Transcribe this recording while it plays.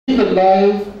a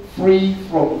life free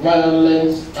from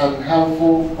violence and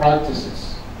harmful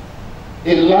practices.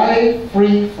 A life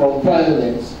free from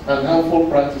violence and harmful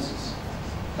practices.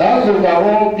 That's the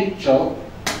overall picture,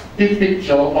 big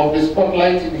picture of the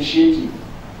Spotlight Initiative.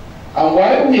 And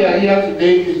why we are here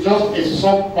today is just a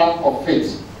sub-part of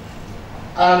it.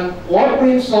 And what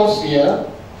brings us here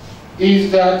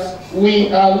is that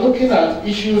we are looking at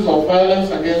issues of violence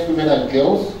against women and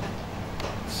girls,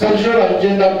 sexual and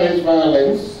gender-based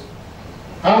violence,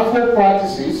 harmful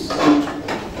practices,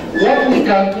 what we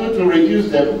can do to reduce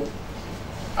them,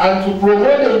 and to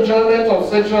promote the enjoyment of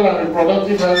sexual and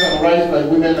reproductive health and rights by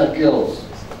women and girls.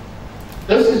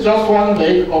 This is just one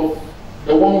leg of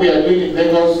the one we are doing in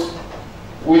Lagos.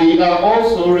 We are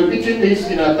also repeating this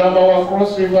in Adamawa,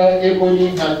 Cross River, Ebony,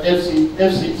 and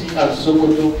FCT and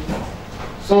Sokoto.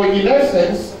 So in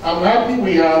essence, I'm happy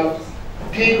we have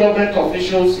key government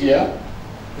officials here,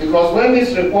 because when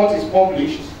this report is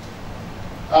published,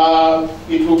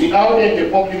 it will be out there in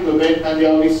the public domain, and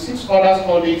there will be 6 other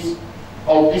studies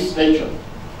of this nature.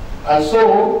 And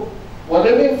so,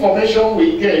 whatever information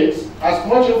we get, as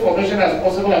much information as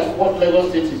possible as what Lagos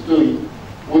State is doing,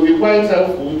 will be quite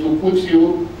helpful to put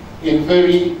you in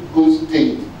very good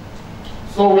state.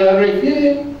 So we are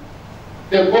reviewing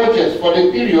the budget for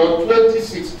the period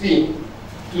 2016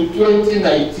 to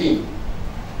 2019.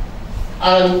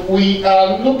 And we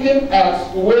are looking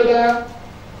at whether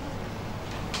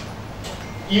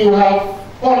you have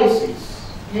policies,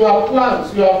 you have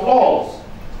plans, you have laws.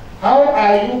 How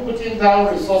are you putting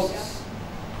down resources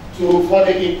for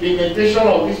the implementation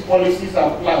of these policies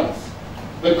and plans?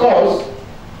 Because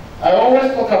I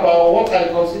always talk about what I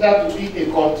consider to be a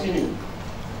continuum.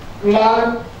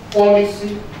 Plan,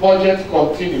 policy, budget,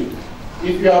 continuum.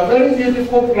 If you have very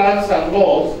beautiful plans and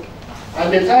laws,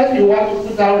 and the time you want to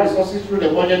put down resources through the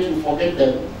budget, you forget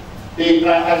them, they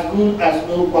are as good as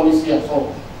no policy at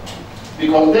all.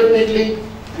 Because definitely,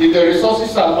 if the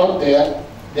resources are not there,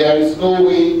 there is no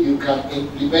way you can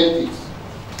implement it.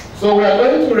 So we are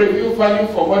going to review value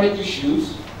for money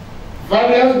issues,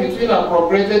 variance between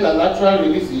appropriated and actual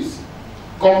releases,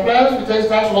 compliance with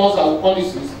extant laws and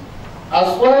policies,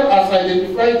 as well as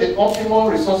identify the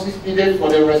optimal resources needed for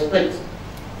the respect,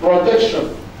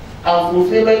 protection, and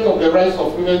fulfillment of the rights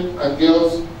of women and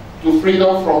girls to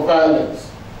freedom from violence.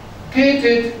 Key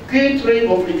 3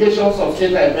 obligations of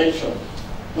state I mentioned: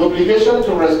 the obligation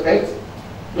to respect,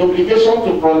 the obligation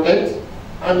to protect,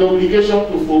 and the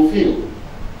obligation to fulfill.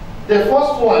 The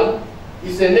first one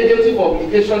is a negative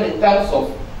obligation in terms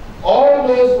of all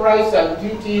those rights and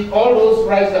duty, all those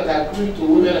rights that are accrued to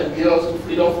women and girls to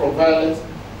freedom from violence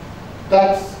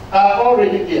that are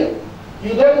already there.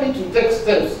 You don't need to take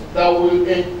steps that will,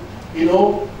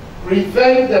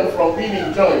 prevent them from being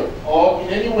enjoyed or in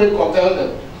any way curtail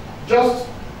them. Just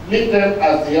leave them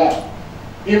as they are.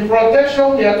 In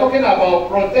protection, we are talking about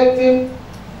protecting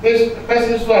these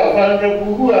persons who are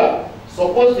vulnerable, who are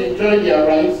supposed to enjoy their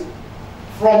rights,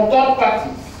 from third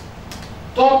parties.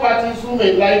 Third parties who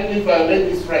may likely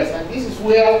violate these rights. And this is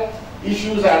where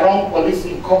issues around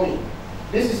policing come in.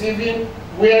 This is even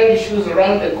where issues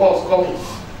around the courts come in.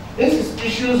 This is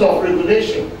issues of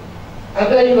regulation. And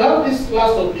then you have this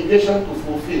last obligation to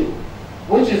fulfill,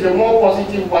 which is a more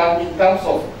positive one in terms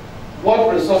of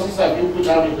what resources have you put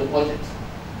down in the budget.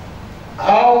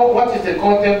 What is the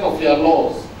content of your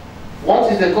laws?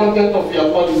 What is the content of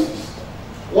your policies?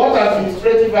 What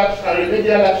administrative action and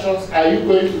remedial actions are you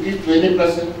going to give to any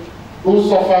person who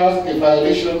suffers a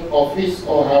violation of his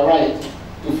or her right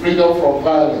to freedom from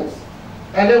violence?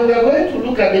 And then we are going to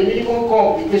look at the minimum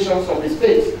core obligations of the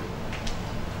state.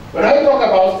 When I talk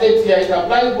about states here, it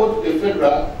applies both to the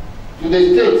federal, to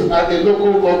the state, and the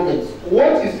local governments.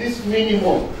 What is this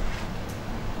minimum?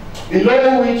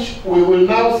 Below which we will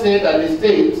now say that the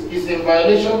state is in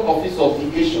violation of its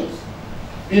obligations.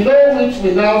 Below which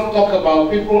we now talk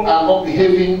about people are not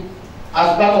behaving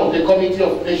as part of the Committee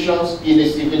of Nations in a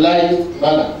civilized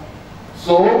manner.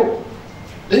 So,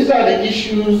 these are the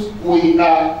issues we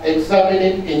are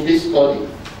examining in this study.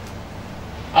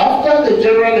 After the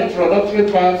general introductory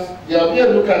parts, there will be a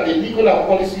look at the legal and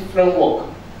policy framework.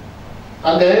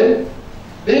 And then,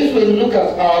 this will look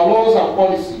at our laws and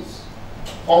policies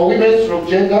on women's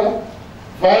gender,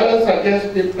 violence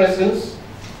against persons,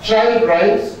 child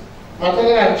rights,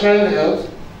 maternal and child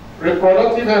health,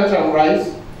 reproductive health and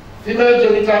rights, female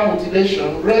genital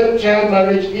mutilation, rape, child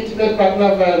marriage, intimate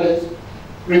partner violence,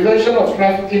 prevention of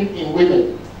trafficking in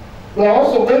women. We are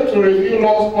also going to review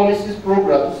laws, policies,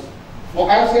 programs for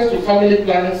access to family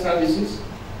planning services,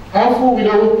 harmful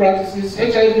widowhood practices,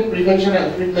 HIV prevention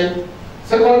and treatment,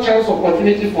 second chance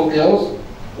opportunity for girls,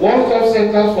 one-stop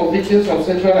centers for victims of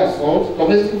sexual assault,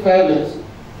 domestic violence,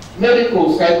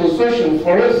 medical, psychosocial,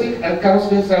 forensic, and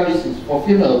counseling services for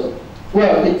females who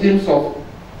are victims of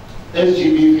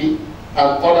SGBV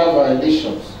and other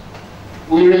violations.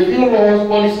 We review laws,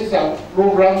 policies, and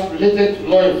programs related to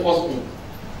law enforcement,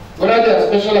 whether there are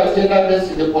special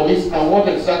agenda in the police and what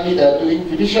exactly they are doing,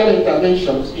 judicial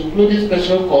interventions, including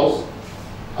special courts.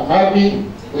 I'm happy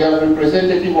we have a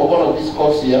representative of one of these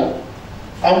courts here,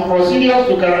 and procedures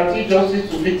to guarantee justice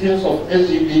to victims of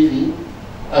SGBV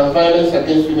and violence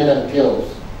against women and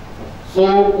girls.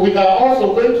 So we are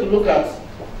also going to look at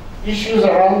issues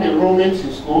around enrollment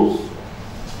in schools,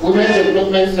 women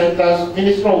development centers,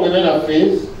 Ministry of Women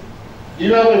Affairs. Do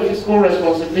you have a fiscal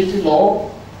responsibility law?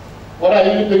 What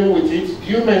are you doing with it?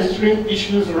 Do you mainstream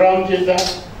issues around gender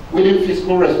within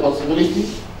fiscal responsibility?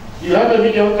 Do you have a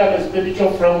medium-term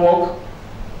expenditure framework?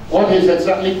 What is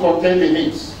exactly contained in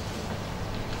it?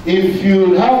 If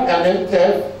you have an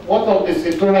MTF, what are the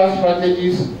sectoral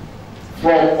strategies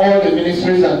from all the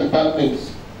ministries and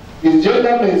departments? Is gender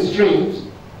mainstreamed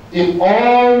in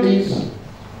all these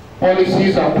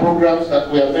policies and programs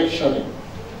that we are mentioning?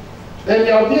 Then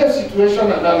there will be a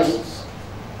situation analysis.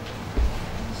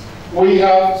 We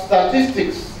have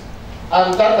statistics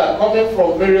and data coming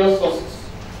from various sources.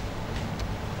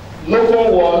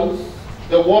 Local ones,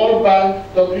 the World Bank,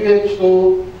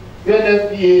 WHO,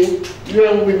 UNFPA,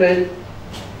 UN Women.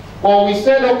 But we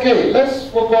said, okay, let's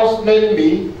focus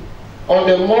mainly on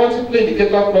the multiple indicator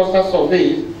cluster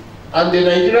surveys and the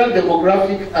Nigerian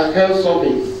demographic and health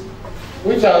surveys,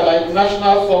 which are like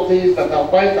national surveys that are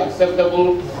quite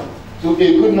acceptable to a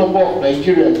good number of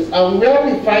Nigerians. And where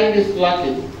we find this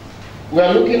lacking, we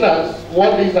are looking at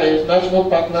what these are international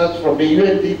partners from the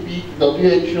UNDP,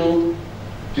 WHO,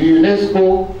 to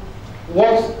UNESCO,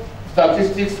 what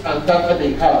statistics and data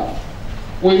they have.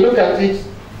 We look at it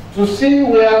to see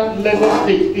where Lagos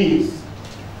State is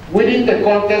within the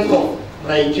context of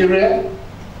Nigeria,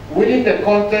 within the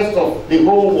context of the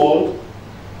whole world.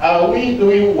 Are we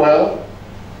doing well?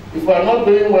 If we are not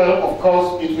doing well, of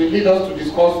course, it will lead us to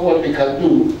discuss what we can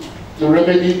do to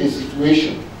remedy the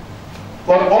situation.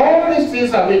 But all these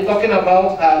things I've been talking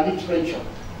about are literature.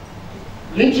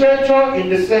 Literature in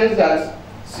the sense that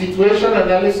situation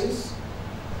analysis,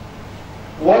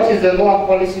 what is the law and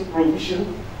policy provision,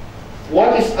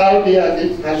 what is out there at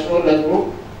the international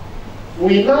level.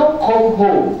 We now come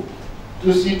home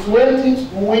to situate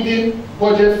it within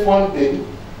budget funding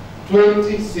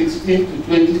 2016 to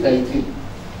 2019.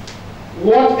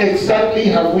 What exactly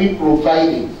have we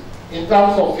provided in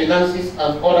terms of finances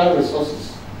and other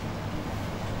resources?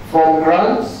 From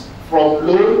grants, from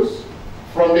loans,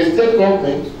 from the state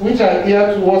government, which are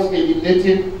geared towards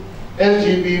eliminating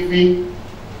SGBV,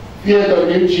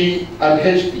 VAWG, and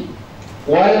HP,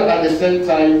 while at the same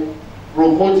time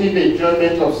promoting the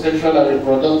enjoyment of sexual and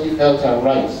reproductive health and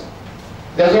rights.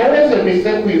 There's always a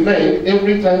mistake we make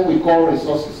every time we call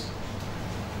resources.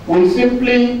 We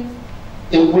simply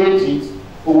equate it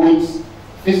with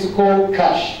physical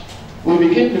cash. We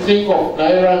begin to think of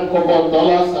naira and kobo,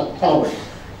 dollars and pounds.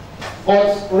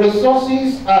 But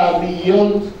resources are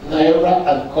beyond naira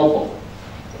and kobo.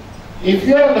 If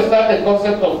you understand the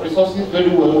concept of resources very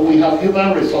well, we have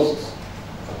human resources.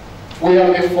 We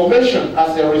have information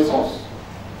as a resource.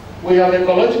 We have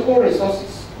ecological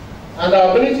resources. And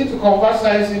our ability to convert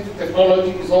science into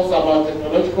technology is also about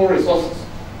technological resources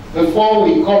before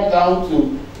we come down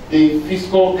to the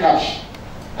fiscal cash.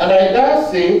 And I dare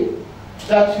say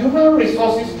that human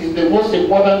resources is the most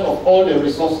important of all the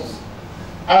resources.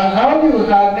 And how you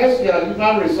harness your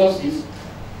human resources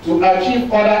to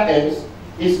achieve other ends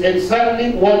is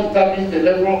exactly what determines the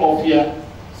level of your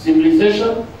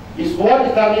civilization, is what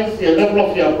determines the level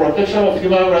of your protection of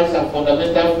human rights and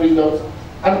fundamental freedoms,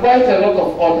 and quite a lot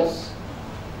of others.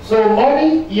 So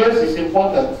money, yes, is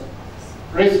important.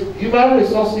 Human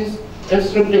resources,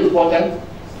 extremely important.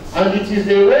 And it is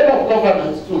the role of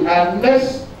governance to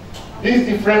harness these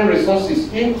different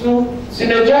resources into,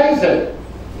 synergize them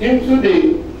into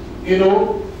the,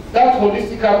 that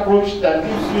holistic approach that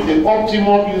gives you the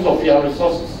optimum use of your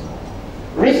resources.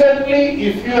 Recently,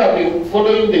 if you have been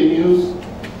following the news,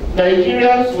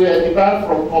 Nigerians were debarred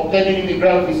from obtaining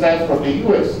immigrant visas from the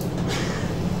US.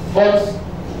 But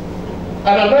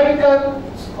an American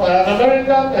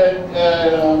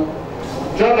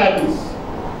journalist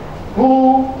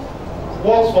who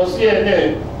works for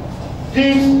CNN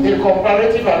did a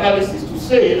comparative analysis to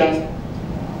say that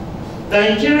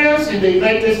Nigerians in the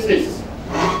United States,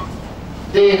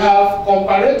 they have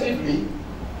comparatively,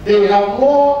 they have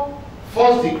more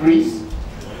first degrees,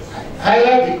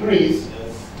 higher degrees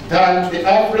than the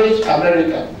average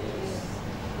American.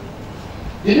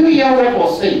 Did you hear what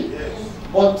was said? Yes.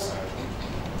 But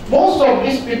most of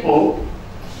these people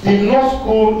did not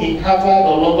school in Harvard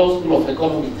or London School of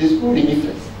Economics. They schooled in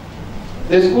Ife.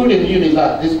 They schooled in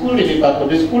Unilag. They schooled in Ibadan.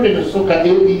 They schooled in Soka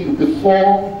ABU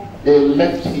before they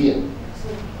left here.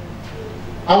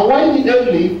 And why did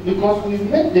they leave? Because we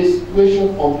made the situation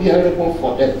unbearable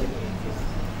for them.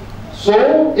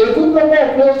 So a good number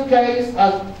of those guys,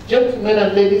 as gentlemen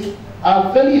and ladies,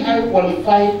 are very high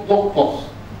qualified doctors,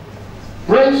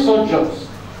 brain surgeons,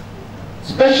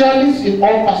 specialists in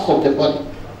all parts of the body.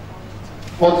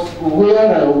 But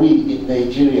where are we in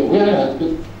Nigeria? Where are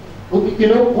we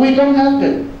don't have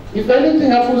them. If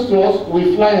anything happens to us,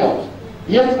 we fly out.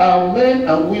 Yet our men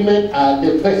and women are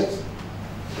the best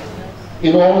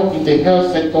in the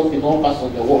health sector in all parts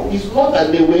of the world. It's not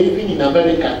that they were even in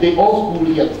America. They all schooled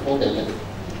here before they left.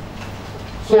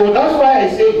 So that's why I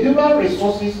say human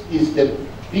resources is the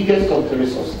biggest of the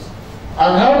resources.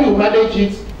 And how you manage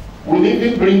it will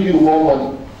even bring you more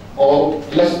money or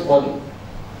less money.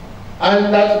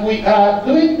 And that we are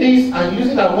doing this and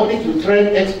using our money to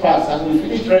train experts, and we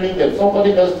finish training them,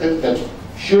 somebody else takes them,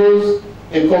 shows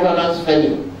a governance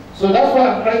failure. So that's why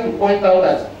I'm trying to point out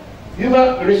that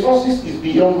human resources is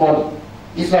beyond money.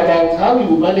 It's about how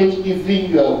you manage even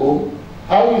your home,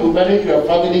 how you manage your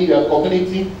family, your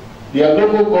community, your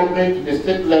local government, the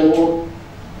state level,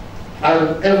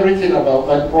 and everything about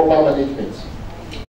proper management.